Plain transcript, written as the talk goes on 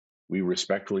We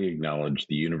respectfully acknowledge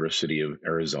the University of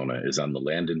Arizona is on the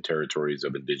land and territories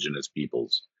of indigenous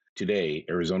peoples. Today,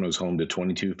 Arizona is home to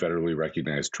 22 federally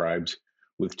recognized tribes,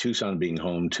 with Tucson being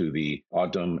home to the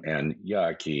O'odham and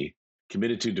Yaqui.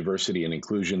 Committed to diversity and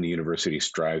inclusion, the university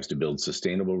strives to build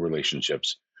sustainable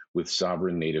relationships with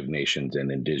sovereign Native nations and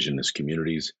indigenous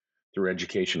communities through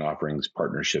education offerings,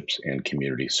 partnerships, and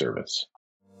community service.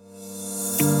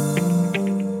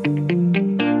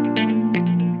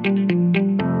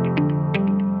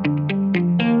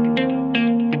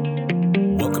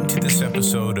 Welcome to this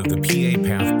episode of the PA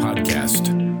Path Podcast.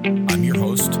 I'm your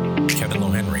host, Kevin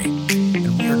Lohenry,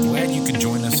 and we are glad you can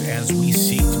join us as we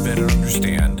seek to better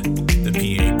understand the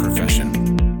PA profession.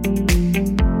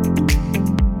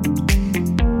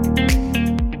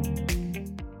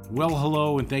 Well,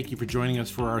 hello, and thank you for joining us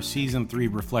for our Season 3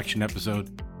 reflection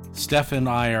episode. Steph and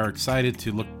I are excited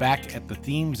to look back at the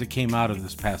themes that came out of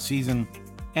this past season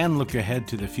and look ahead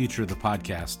to the future of the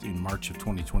podcast in March of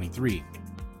 2023.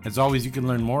 As always, you can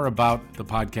learn more about the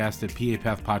podcast at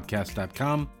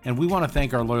papathpodcast.com, and we want to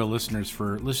thank our loyal listeners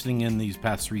for listening in these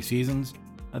past 3 seasons.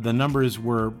 The numbers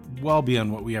were well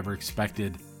beyond what we ever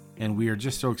expected, and we are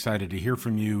just so excited to hear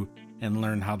from you and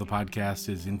learn how the podcast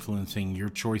is influencing your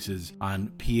choices on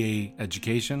PA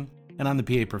education and on the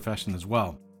PA profession as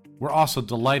well. We're also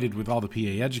delighted with all the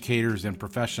PA educators and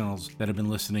professionals that have been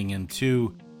listening in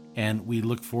too, and we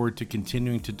look forward to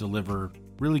continuing to deliver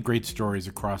really great stories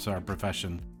across our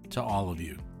profession to all of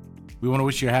you. We want to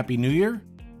wish you a happy new year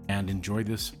and enjoy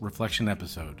this reflection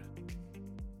episode.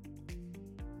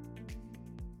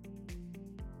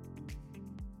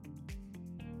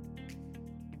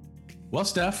 Well,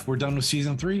 Steph, we're done with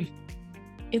Season 3.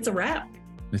 It's a wrap.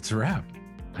 It's a wrap.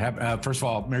 First of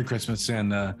all, Merry Christmas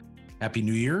and Happy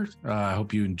New Year. I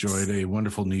hope you enjoyed a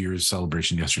wonderful New Year's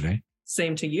celebration yesterday.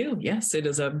 Same to you. Yes, it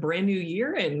is a brand new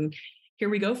year, and here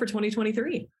we go for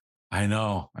 2023. I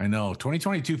know.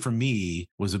 2022 for me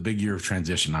was a big year of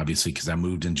transition, obviously, because I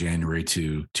moved in January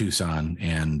to Tucson,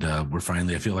 and I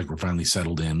feel like we're finally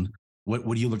settled in. What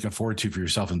are you looking forward to for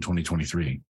yourself in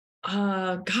 2023?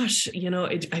 I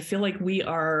feel like we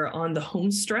are on the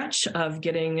home stretch of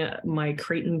getting my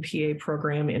Creighton PA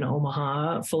program in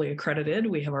Omaha fully accredited.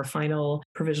 We have our final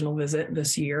provisional visit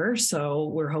this year. So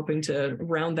we're hoping to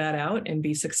round that out and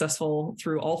be successful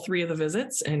through all 3 of the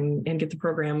visits and get the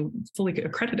program fully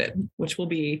accredited, which will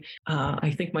be,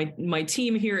 I think my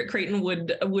team here at Creighton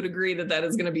would agree that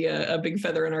is going to be a big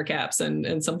feather in our caps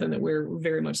and something that we're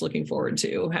very much looking forward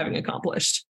to having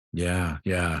accomplished. Yeah.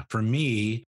 For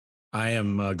me, I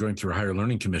am going through a Higher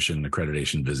Learning Commission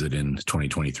accreditation visit in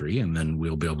 2023, and then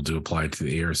we'll be able to apply to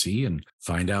the ARC and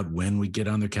find out when we get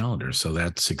on their calendar. So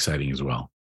that's exciting as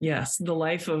well. Yes, the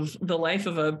life of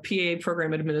a PA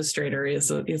program administrator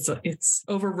it's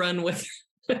overrun with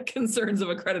concerns of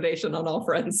accreditation on all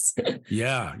fronts.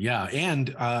 Yeah.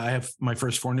 And I have my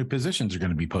first 4 new positions are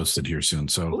going to be posted here soon.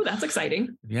 So that's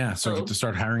exciting. Yeah. So I get to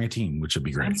start hiring a team, which would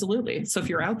be great. Absolutely. So if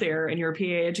you're out there and you're a PA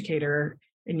educator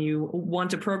and you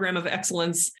want a program of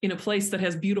excellence in a place that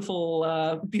has beautiful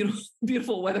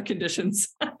weather conditions.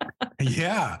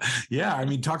 Yeah. I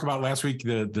mean, talk about last week,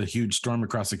 the huge storm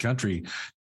across the country.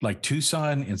 Like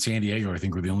Tucson and San Diego, I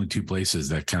think, were the only 2 places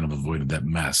that kind of avoided that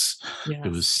mess. Yes.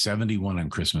 It was 71 on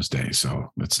Christmas Day,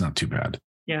 so that's not too bad.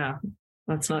 Yeah,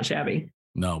 that's not shabby.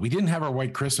 No, we didn't have our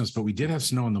white Christmas, but we did have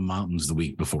snow in the mountains the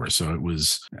week before. So it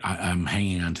was, I'm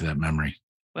hanging on to that memory.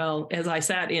 Well, as I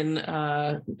sat in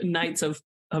nights of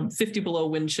 50 below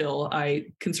wind chill, I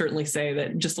can certainly say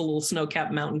that just a little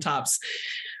snow-capped mountaintops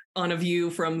on a view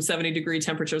from 70-degree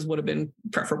temperatures would have been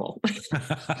preferable.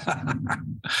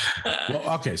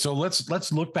 Well, okay, so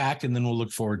let's look back and then we'll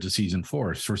look forward to Season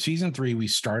 4. For Season 3, we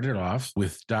started off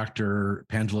with Dr.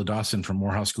 Pangela Dawson from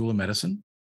Morehouse School of Medicine,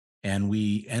 and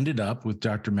we ended up with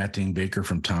Dr. Matt Dane Baker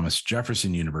from Thomas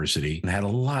Jefferson University and had a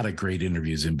lot of great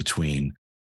interviews in between.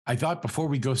 I thought before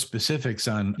we go specifics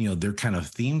on, their kind of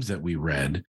themes that we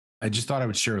read, I just thought I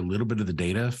would share a little bit of the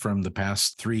data from the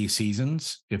past 3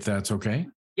 seasons, if that's okay.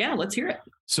 Yeah, let's hear it.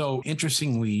 So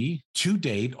interestingly, to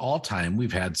date, all time,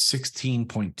 we've had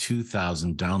 16.2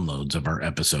 thousand downloads of our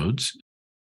episodes.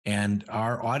 And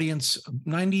our audience,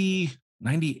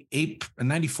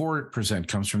 94%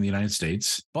 comes from the United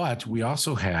States. But we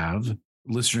also have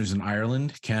listeners in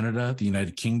Ireland, Canada, the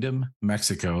United Kingdom,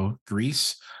 Mexico,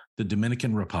 Greece, the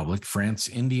Dominican Republic, France,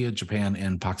 India, Japan,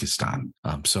 and Pakistan.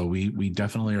 So we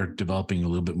definitely are developing a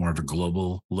little bit more of a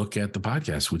global look at the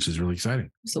podcast, which is really exciting.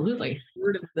 Absolutely.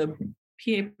 Word of the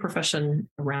PA profession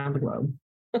around the globe.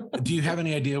 Do you have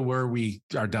any idea where we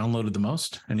are downloaded the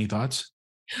most? Any thoughts?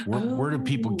 Where do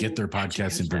people get their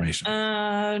podcast information?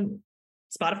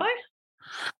 Spotify?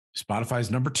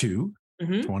 Spotify's number 2,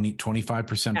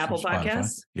 25% Apple from Spotify.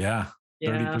 Podcasts. Yeah.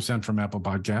 30% from Apple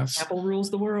Podcasts. Apple rules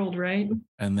the world, right?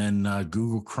 And then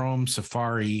Google Chrome,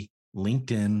 Safari,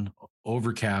 LinkedIn,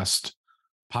 Overcast,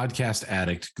 Podcast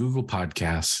Addict, Google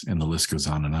Podcasts, and the list goes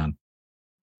on and on.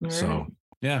 So,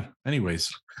 yeah.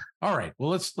 Anyways. All right.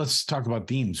 Well, let's talk about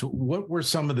themes. What were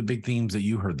some of the big themes that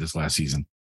you heard this last season?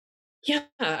 Yeah,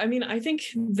 I mean, I think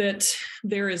that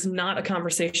there is not a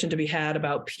conversation to be had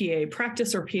about PA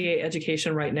practice or PA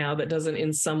education right now that doesn't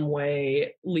in some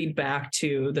way lead back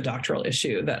to the doctoral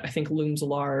issue that I think looms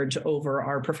large over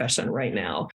our profession right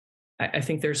now. I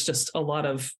think there's just a lot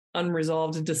of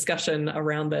unresolved discussion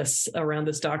around this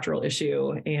doctoral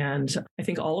issue. And I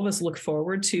think all of us look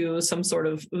forward to some sort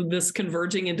of this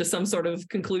converging into some sort of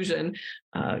conclusion,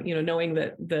 knowing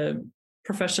that the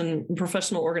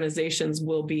professional organizations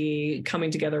will be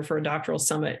coming together for a doctoral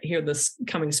summit here this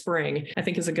coming spring, I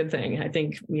think is a good thing. I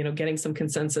think, getting some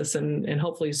consensus and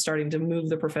hopefully starting to move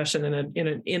the profession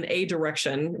in a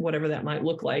direction, whatever that might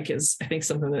look like, is I think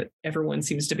something that everyone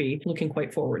seems to be looking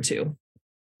quite forward to.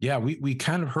 Yeah, we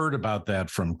kind of heard about that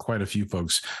from quite a few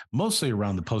folks, mostly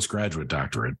around the postgraduate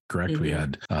doctorate, correct? We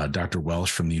had Dr.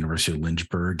 Welsh from the University of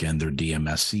Lynchburg and their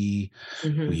DMSc.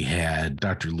 We had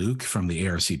Dr. Luke from the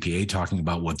ARCPA talking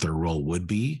about what their role would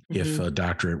be if a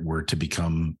doctorate were to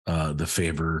become the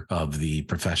favor of the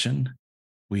profession.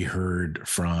 We heard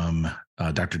from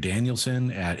Dr. Danielson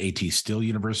at A.T. Still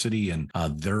University and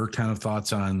their kind of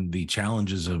thoughts on the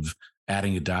challenges of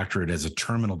adding a doctorate as a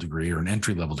terminal degree or an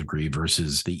entry-level degree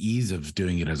versus the ease of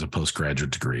doing it as a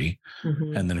postgraduate degree.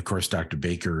 And then, of course, Dr.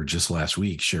 Baker just last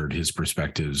week shared his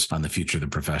perspectives on the future of the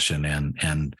profession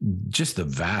and just the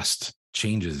vast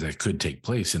changes that could take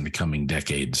place in the coming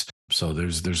decades. So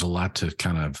there's a lot to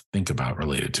kind of think about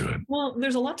related to it. Well,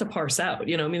 there's a lot to parse out.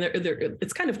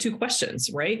 It's kind of two questions,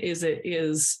 right?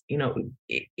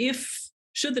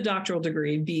 Should the doctoral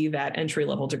degree be that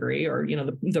entry-level degree or,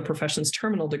 the profession's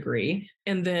terminal degree?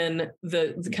 And then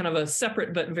the kind of a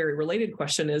separate but very related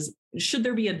question is, should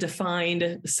there be a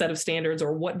defined set of standards,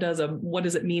 or what does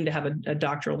it mean to have a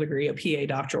doctoral degree, a PA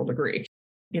doctoral degree?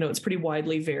 It's pretty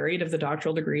widely varied of the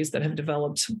doctoral degrees that have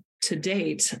developed to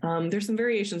date. There's some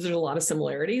variations. There's a lot of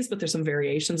similarities, but there's some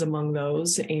variations among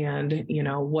those. And,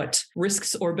 what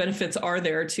risks or benefits are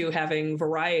there to having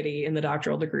variety in the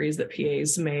doctoral degrees that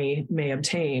PAs may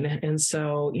obtain? And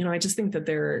so, I just think that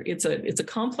it's a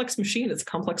complex machine. It's a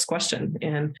complex question.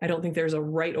 And I don't think there's a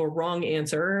right or wrong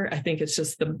answer. I think it's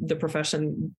just the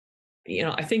profession.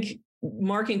 I think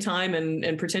marking time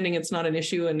and pretending it's not an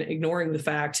issue and ignoring the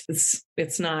fact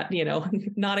it's not,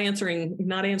 not answering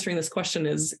this question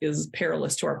is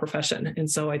perilous to our profession. And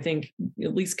so I think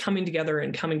at least coming together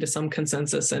and coming to some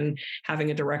consensus and having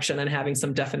a direction and having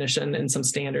some definition and some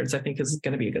standards, I think is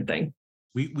going to be a good thing.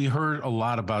 We heard a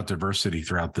lot about diversity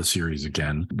throughout the series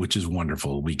again, which is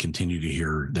wonderful. We continue to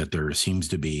hear that there seems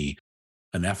to be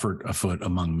an effort afoot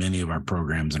among many of our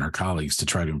programs and our colleagues to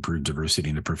try to improve diversity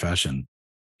in the profession.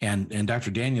 And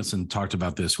Dr. Danielson talked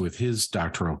about this with his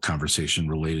doctoral conversation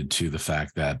related to the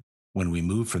fact that when we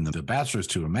move from the bachelor's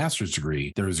to a master's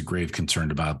degree, there is a grave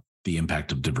concern about the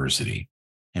impact of diversity.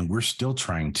 And we're still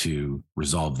trying to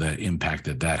resolve the impact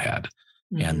that had.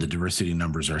 And the diversity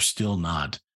numbers are still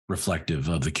not reflective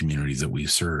of the communities that we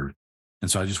serve. And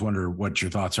so I just wonder what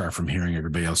your thoughts are from hearing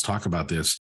everybody else talk about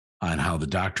this on how the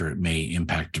doctorate may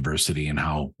impact diversity and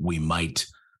how we might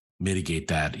mitigate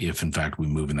that if, in fact, we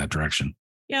move in that direction.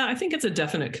 Yeah, I think it's a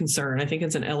definite concern. I think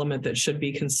it's an element that should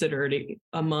be considered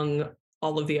among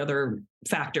all of the other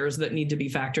factors that need to be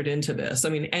factored into this. I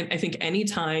mean, I think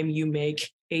anytime you make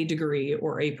a degree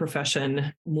or a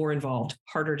profession more involved,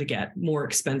 harder to get, more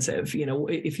expensive,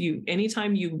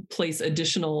 anytime you place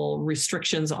additional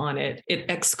restrictions on it, it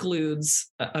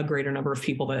excludes a greater number of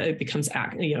people that it becomes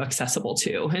accessible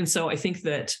to. And so I think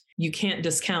that you can't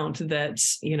discount that,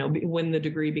 when the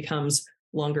degree becomes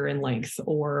longer in length,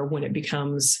 or when it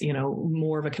becomes,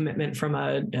 more of a commitment from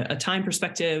a time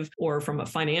perspective or from a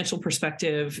financial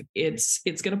perspective, it's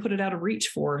going to put it out of reach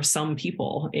for some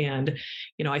people. And,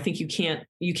 I think you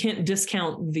can't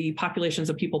discount the populations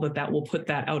of people that will put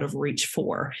that out of reach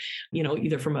for,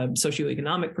 either from a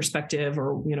socioeconomic perspective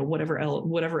or,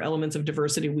 whatever elements of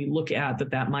diversity we look at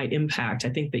that might impact.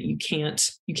 I think that you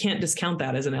can't discount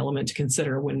that as an element to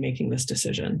consider when making this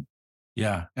decision.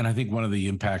 Yeah. And I think one of the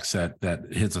impacts that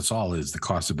hits us all is the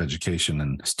cost of education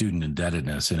and student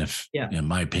indebtedness. And in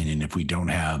my opinion, if we don't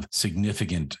have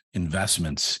significant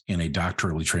investments in a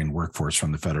doctorally trained workforce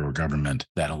from the federal government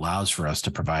that allows for us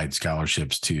to provide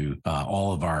scholarships to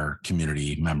all of our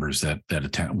community members that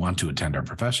want to attend our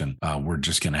profession, we're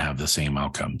just going to have the same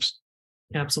outcomes.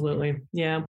 Absolutely.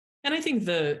 Yeah. And I think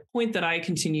the point that I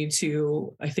think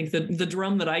the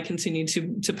drum that I continue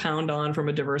to pound on from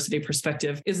a diversity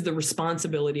perspective is the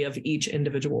responsibility of each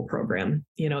individual program.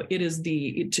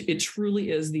 It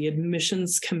truly is the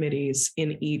admissions committees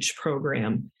in each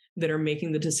program that are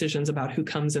making the decisions about who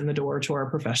comes in the door to our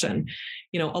profession.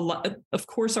 Of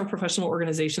course, our professional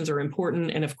organizations are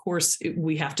important. And of course,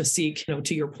 we have to seek,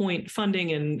 to your point,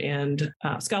 funding and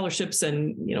scholarships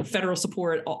and, federal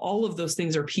support. All of those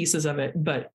things are pieces of it.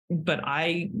 But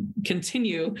I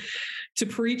continue to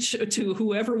preach to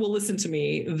whoever will listen to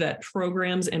me that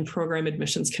programs and program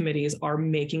admissions committees are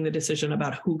making the decision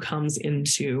about who comes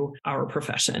into our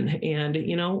profession.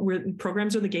 And,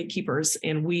 programs are the gatekeepers,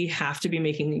 and we have to be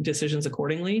making decisions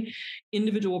accordingly.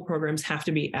 Individual programs have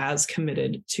to be as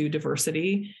committed to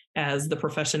diversity as the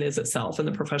profession is itself, and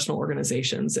the professional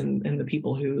organizations and the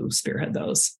people who spearhead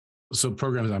those. So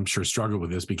programs, I'm sure, struggle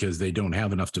with this because they don't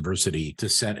have enough diversity to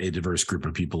set a diverse group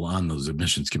of people on those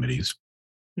admissions committees.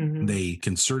 Mm-hmm. They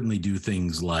can certainly do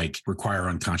things like require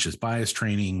unconscious bias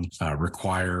training,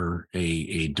 require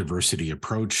a diversity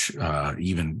approach,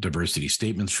 even diversity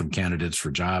statements from candidates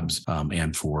for jobs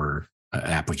and for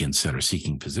applicants that are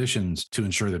seeking positions, to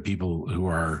ensure that people who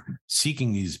are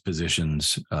seeking these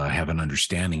positions have an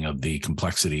understanding of the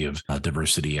complexity of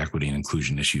diversity, equity, and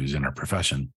inclusion issues in our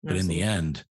profession. Absolutely. But in the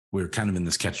end, we're kind of in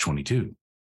this catch-22.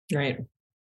 Right.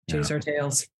 Chase our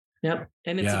tails. Yep.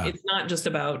 And it's not just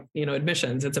about,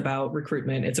 admissions. It's about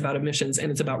recruitment. It's about admissions, and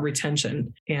it's about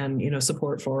retention and,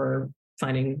 support for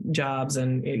finding jobs.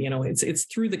 And, it's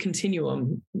through the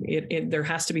continuum. There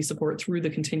has to be support through the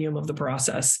continuum of the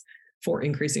process for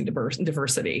increasing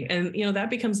diversity. And, that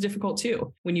becomes difficult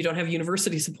too. When you don't have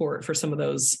university support for some of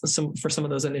those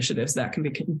initiatives, that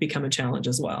can become a challenge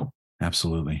as well.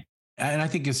 Absolutely. And I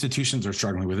think institutions are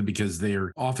struggling with it because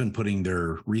they're often putting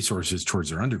their resources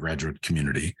towards their undergraduate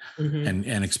community, mm-hmm.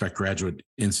 and expect graduate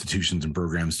institutions and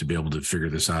programs to be able to figure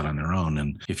this out on their own.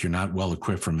 And if you're not well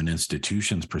equipped from an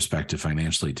institution's perspective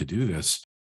financially to do this,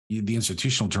 the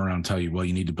institution will turn around and tell you, well,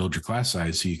 you need to build your class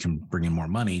size so you can bring in more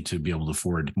money to be able to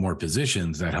afford more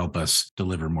positions that help us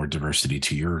deliver more diversity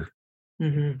to your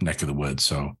mm-hmm. neck of the woods.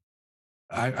 So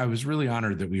I was really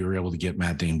honored that we were able to get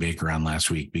Matt Dane Baker on last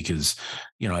week because,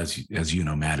 as you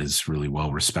know, Matt is really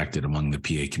well respected among the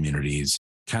PA communities,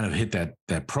 kind of hit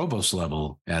that provost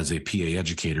level as a PA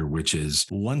educator, which is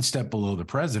one step below the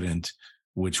president,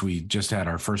 which we just had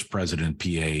our first president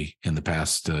PA in the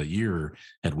past year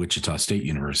at Wichita State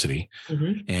University.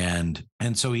 Mm-hmm.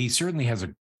 And so he certainly has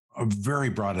a very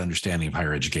broad understanding of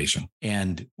higher education.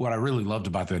 And what I really loved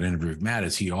about that interview with Matt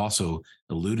is he also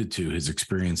alluded to his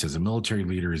experience as a military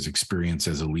leader, his experience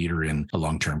as a leader in a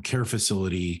long-term care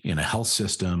facility, in a health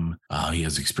system. He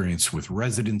has experience with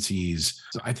residencies.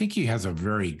 So I think he has a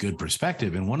very good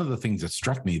perspective. And one of the things that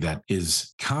struck me that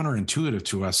is counterintuitive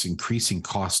to us increasing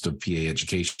cost of PA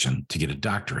education to get a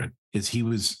doctorate is he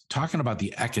was talking about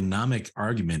the economic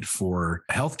argument for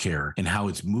healthcare and how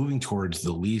it's moving towards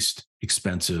the least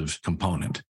expensive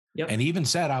component. Yep. And he even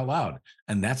said out loud,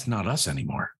 and that's not us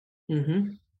anymore.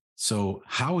 Mm-hmm. So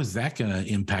how is that going to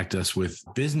impact us with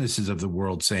businesses of the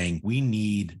world saying we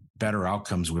need better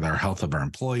outcomes with our health of our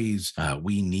employees?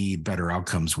 We need better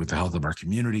outcomes with the health of our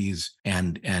communities.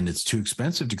 And it's too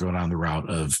expensive to go down the route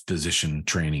of physician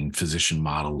training, physician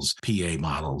models, PA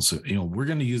models. We're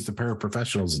going to use the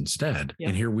paraprofessionals instead. Yep.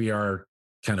 And here we are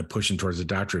kind of pushing towards a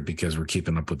doctorate because we're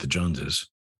keeping up with the Joneses.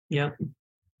 Yeah.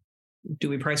 Do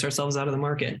we price ourselves out of the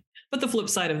market? But the flip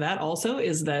side of that also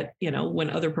is that, when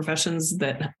other professions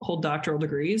that hold doctoral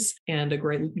degrees and a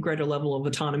greater level of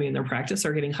autonomy in their practice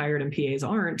are getting hired and PAs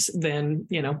aren't, then,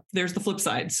 there's the flip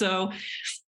side. So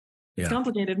it's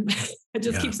complicated. I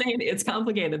just keep saying it's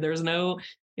complicated. There's no,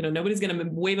 nobody's going to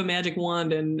wave a magic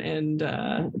wand and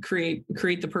create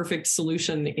the perfect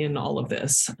solution in all of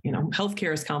this.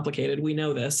 Healthcare is complicated. We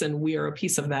know this, and we are a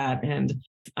piece of that. And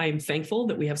I'm thankful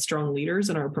that we have strong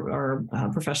leaders in our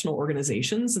professional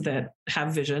organizations that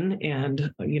have vision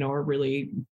and, are really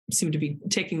seem to be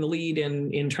taking the lead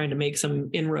in trying to make some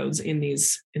inroads in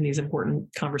these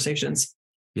important conversations.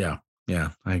 Yeah,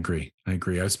 I agree.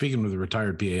 I was speaking with a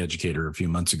retired PA educator a few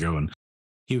months ago, and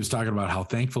he was talking about how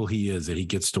thankful he is that he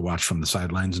gets to watch from the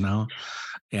sidelines now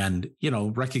and,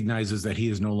 recognizes that he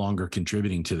is no longer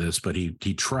contributing to this, but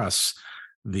he trusts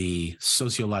the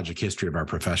sociologic history of our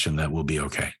profession that will be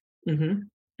okay. Mm-hmm.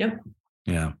 Yep.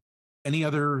 Yeah. Any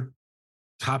other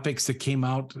topics that came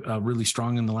out really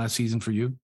strong in the last season for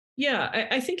you? Yeah,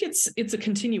 I think it's a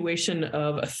continuation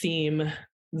of a theme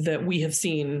that we have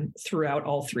seen throughout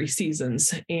all three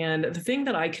seasons. And the thing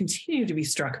that I continue to be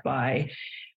struck by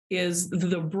is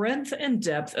the breadth and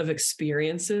depth of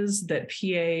experiences that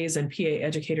PAs and PA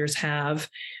educators have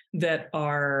that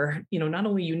are, not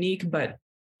only unique, but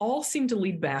all seem to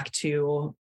lead back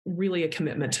to really a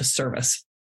commitment to service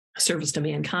to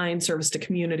mankind, service to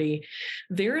community.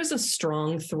 There is a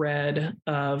strong thread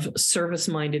of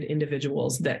service-minded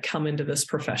individuals that come into this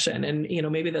profession. And,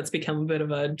 maybe that's become a bit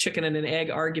of a chicken and an egg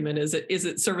argument. Is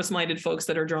it service-minded folks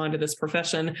that are drawn to this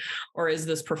profession, or is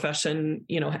this profession,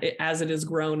 as it has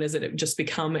grown, has it just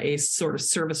become a sort of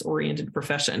service-oriented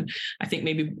profession? I think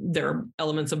maybe there are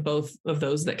elements of both of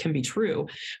those that can be true,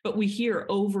 but we hear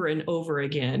over and over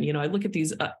again, I look at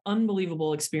these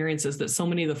unbelievable experiences that so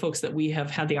many of the folks that we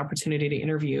have had the opportunity to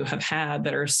interview have had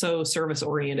that are so service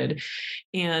oriented.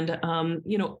 And,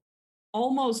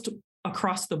 almost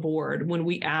across the board, when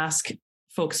we ask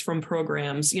folks from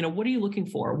programs, what are you looking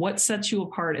for? What sets you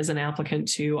apart as an applicant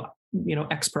to,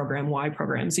 X program, Y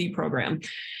program, Z program?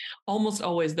 Almost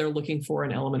always they're looking for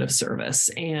an element of service.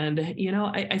 And,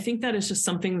 I think that is just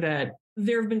something that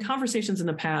there have been conversations in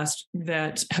the past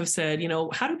that have said,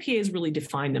 how do PAs really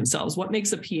define themselves? What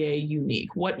makes a PA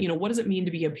unique? What does it mean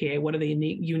to be a PA? What are the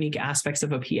unique aspects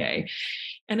of a PA?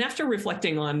 And after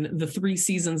reflecting on the 3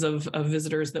 seasons of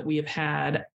visitors that we have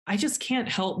had, I just can't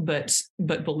help but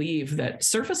believe that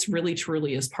service really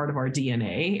truly is part of our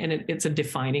DNA, and it's a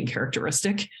defining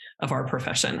characteristic of our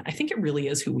profession. I think it really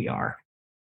is who we are.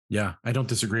 Yeah, I don't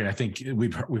disagree. I think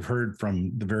we've heard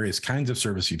from the various kinds of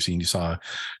service you've seen. You saw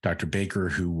Dr. Baker,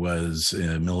 who was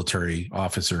a military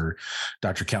officer,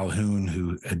 Dr. Calhoun,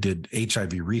 who did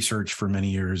HIV research for many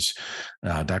years,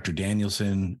 Dr.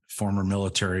 Danielson, former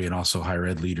military and also higher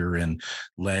ed leader, and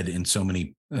led in so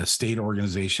many state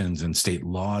organizations and state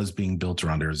laws being built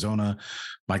around Arizona.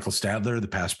 Michael Stadler, the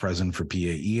past president for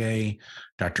PAEA,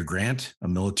 Dr. Grant, a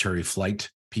military flight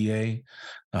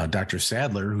PA, Dr.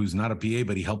 Sadler, who's not a PA,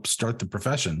 but he helped start the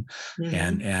profession.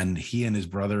 Mm-hmm. And he and his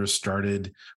brother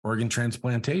started organ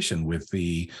transplantation with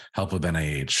the help of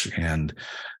NIH. And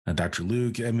Dr.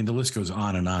 Luke, the list goes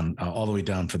on and on, all the way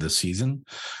down for this season.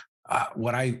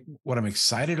 What I'm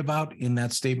excited about in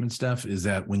that statement, Steph, is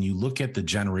that when you look at the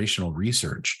generational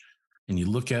research and you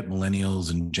look at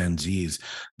millennials and Gen Zs,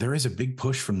 there is a big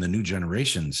push from the new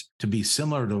generations to be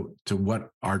similar to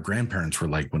what our grandparents were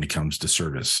like when it comes to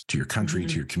service to your country, mm-hmm.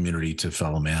 to your community, to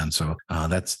fellow man. So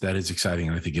that is exciting.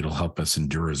 And I think it'll help us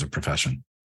endure as a profession.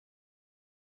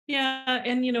 Yeah.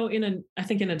 And, I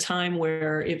think in a time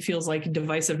where it feels like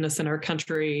divisiveness in our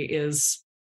country is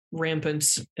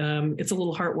rampant, it's a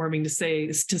little heartwarming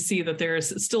to see that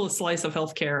there's still a slice of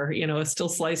healthcare, a still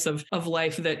slice of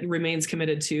life that remains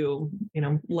committed to,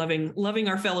 loving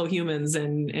our fellow humans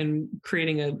and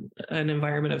creating an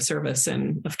environment of service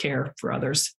and of care for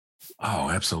others. Oh,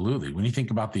 absolutely. When you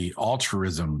think about the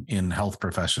altruism in health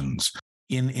professions,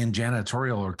 in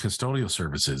janitorial or custodial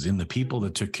services, in the people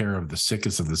that took care of the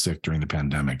sickest of the sick during the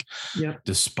pandemic,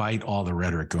 despite all the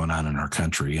rhetoric going on in our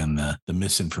country and the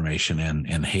misinformation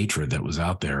and hatred that was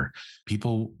out there,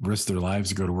 people risk their lives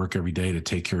to go to work every day to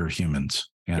take care of humans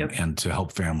and to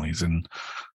help families. And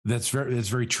that's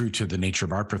very true to the nature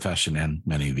of our profession and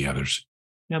many of the others.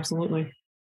 Absolutely.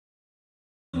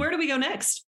 Where do we go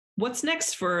next? What's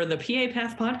next for the PA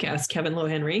Path podcast, Kevin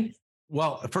Lohenry?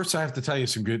 Well, first I have to tell you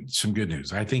some good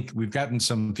news. I think we've gotten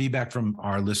some feedback from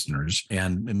our listeners,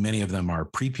 and many of them are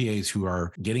pre-PAs who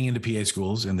are getting into PA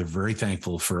schools, and they're very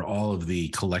thankful for all of the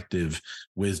collective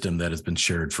wisdom that has been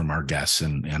shared from our guests.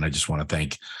 And I just want to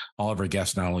thank all of our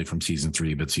guests, not only from season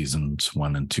 3, but seasons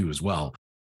 1 and 2 as well.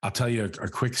 I'll tell you a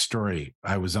quick story.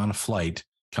 I was on a flight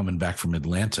coming back from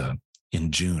Atlanta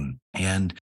in June,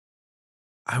 and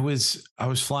I was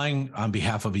flying on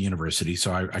behalf of a university,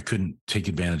 so I couldn't take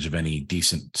advantage of any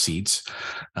decent seats,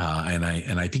 and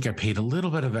I think I paid a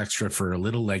little bit of extra for a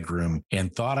little leg room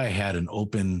and thought I had an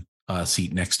open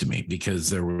seat next to me because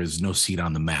there was no seat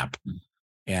on the map.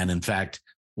 And in fact,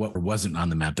 what wasn't on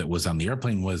the map that was on the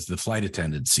airplane was the flight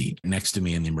attendant seat next to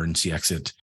me in the emergency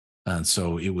exit. And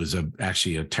so it was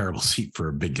actually a terrible seat for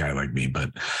a big guy like me. But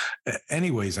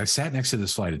anyways, I sat next to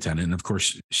this flight attendant, and of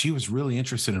course, she was really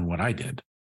interested in what I did.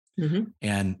 Mm-hmm.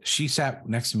 And she sat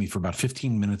next to me for about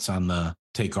 15 minutes on the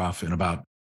takeoff and about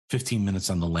 15 minutes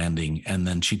on the landing. And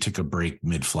then she took a break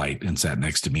mid-flight and sat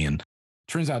next to me. And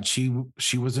turns out she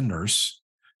was a nurse.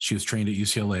 She was trained at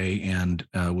UCLA and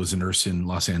was a nurse in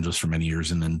Los Angeles for many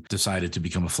years, and then decided to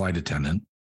become a flight attendant.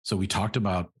 So we talked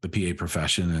about the PA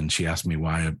profession, and she asked me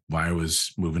why I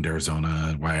was moving to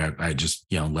Arizona, why I just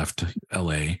left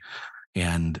LA.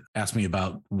 And asked me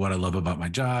about what I love about my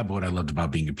job, what I loved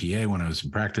about being a PA when I was in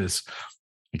practice,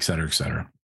 et cetera, et cetera.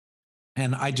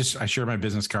 And I share my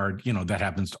business card. That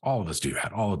happens to all of us do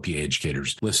that. All the PA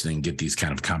educators listening get these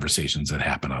kind of conversations that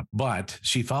happen up. But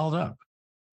she followed up.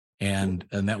 And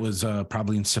that was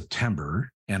probably in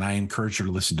September. And I encouraged her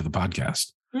to listen to the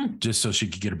podcast just so she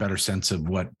could get a better sense of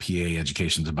what PA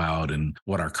education is about and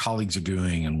what our colleagues are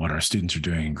doing and what our students are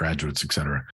doing and graduates, et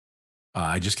cetera.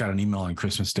 I just got an email on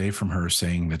Christmas Day from her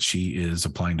saying that she is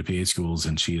applying to PA schools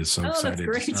and she is so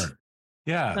excited to start.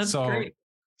 Yeah. That's great.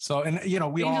 So, and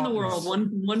we all in the world,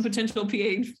 one potential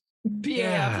PA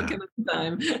applicant at the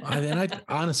time. And I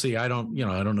honestly, I don't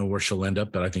know where she'll end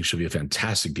up, but I think she'll be a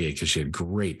fantastic PA because she had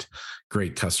great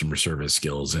customer service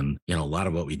skills. And, a lot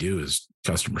of what we do is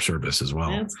customer service as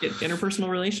well. Yeah, it's good interpersonal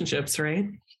relationships, right?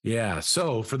 Yeah.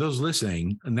 So for those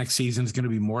listening, next season is going to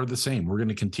be more of the same. We're going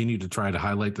to continue to try to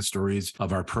highlight the stories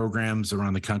of our programs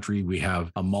around the country. We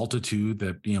have a multitude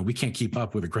that, we can't keep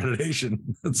up with accreditation.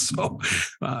 So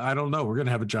I don't know. We're going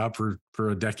to have a job for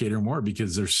a decade or more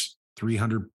because there's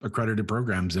 300 accredited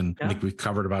programs, and I think we've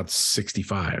covered about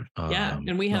 65.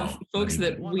 And we have folks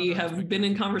that we have been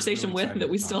in conversation with that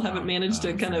we still haven't managed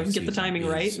to kind of get the timing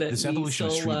right. That we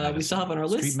still have on our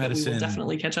list that we will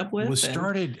definitely catch up with. Was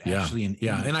started actually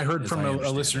and I heard from a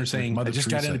listener saying, "I just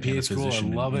got into PA school. I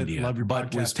love it. Love your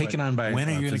podcast." Was taken on by when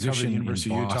are you going to cover the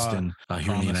University of Utah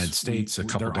here in the United States a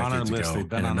couple decades ago,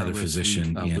 and another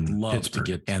physician in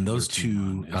Pittsburgh. And those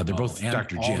two, they're both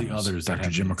Dr. Jim. Others, Dr.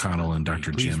 Jim O'Connell and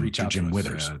Dr. Jim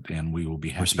Withers, and we will be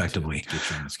happy respectively.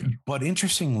 But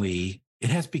interestingly, it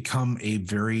has become a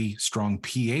very strong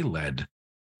PA-led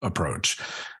approach.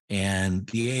 And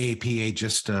the AAPA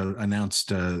just announced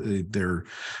their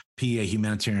PA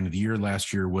Humanitarian of the Year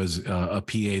last year was a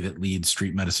PA that leads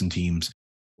street medicine teams.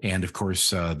 And of course,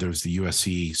 there's the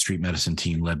USC street medicine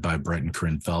team led by Brett and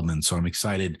Corinne Feldman. So I'm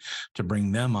excited to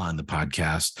bring them on the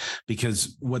podcast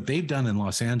because what they've done in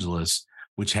Los Angeles,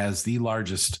 which has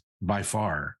by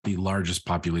far the largest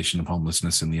population of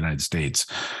homelessness in the United States.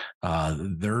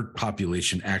 Their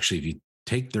population, actually, if you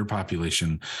take their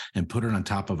population and put it on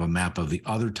top of a map of the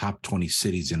other top 20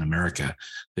 cities in America,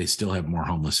 they still have more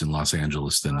homeless in Los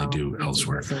Angeles than they do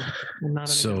elsewhere.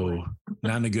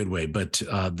 Not in a good way, but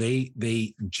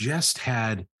they just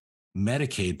had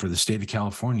Medicaid for the state of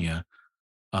California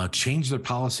change their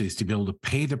policies to be able to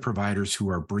pay the providers who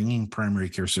are bringing primary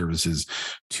care services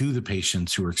to the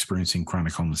patients who are experiencing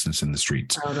chronic homelessness in the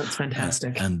streets. Oh, that's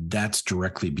fantastic. And that's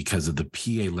directly because of the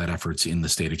PA-led efforts in the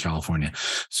state of California.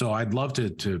 So I'd love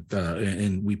to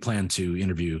and we plan to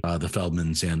interview the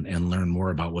Feldmans and learn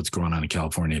more about what's going on in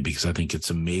California, because I think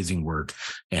it's amazing work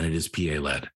and it is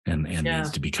PA-led and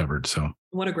needs to be covered. So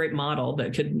what a great model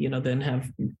that could, then have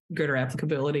greater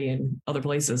applicability in other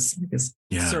places, because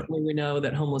certainly we know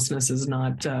that homelessness is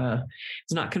not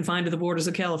confined to the borders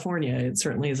of California. It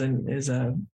certainly is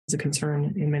a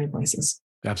concern in many places.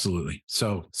 Absolutely.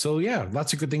 So yeah,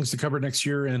 lots of good things to cover next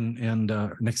year and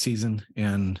next season.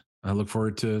 And I look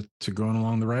forward to going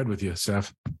along the ride with you,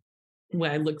 Steph.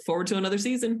 Well, I look forward to another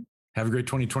season. Have a great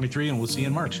 2023, and we'll see you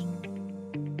in March.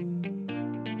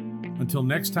 Until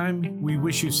next time, we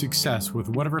wish you success with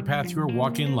whatever path you are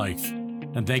walking in life,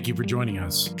 and thank you for joining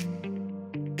us.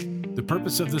 The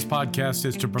purpose of this podcast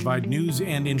is to provide news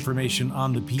and information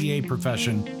on the PA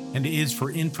profession and is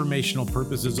for informational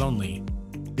purposes only.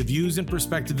 The views and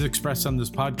perspectives expressed on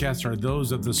this podcast are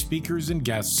those of the speakers and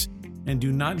guests and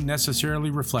do not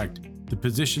necessarily reflect the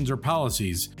positions or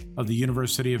policies of the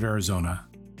University of Arizona.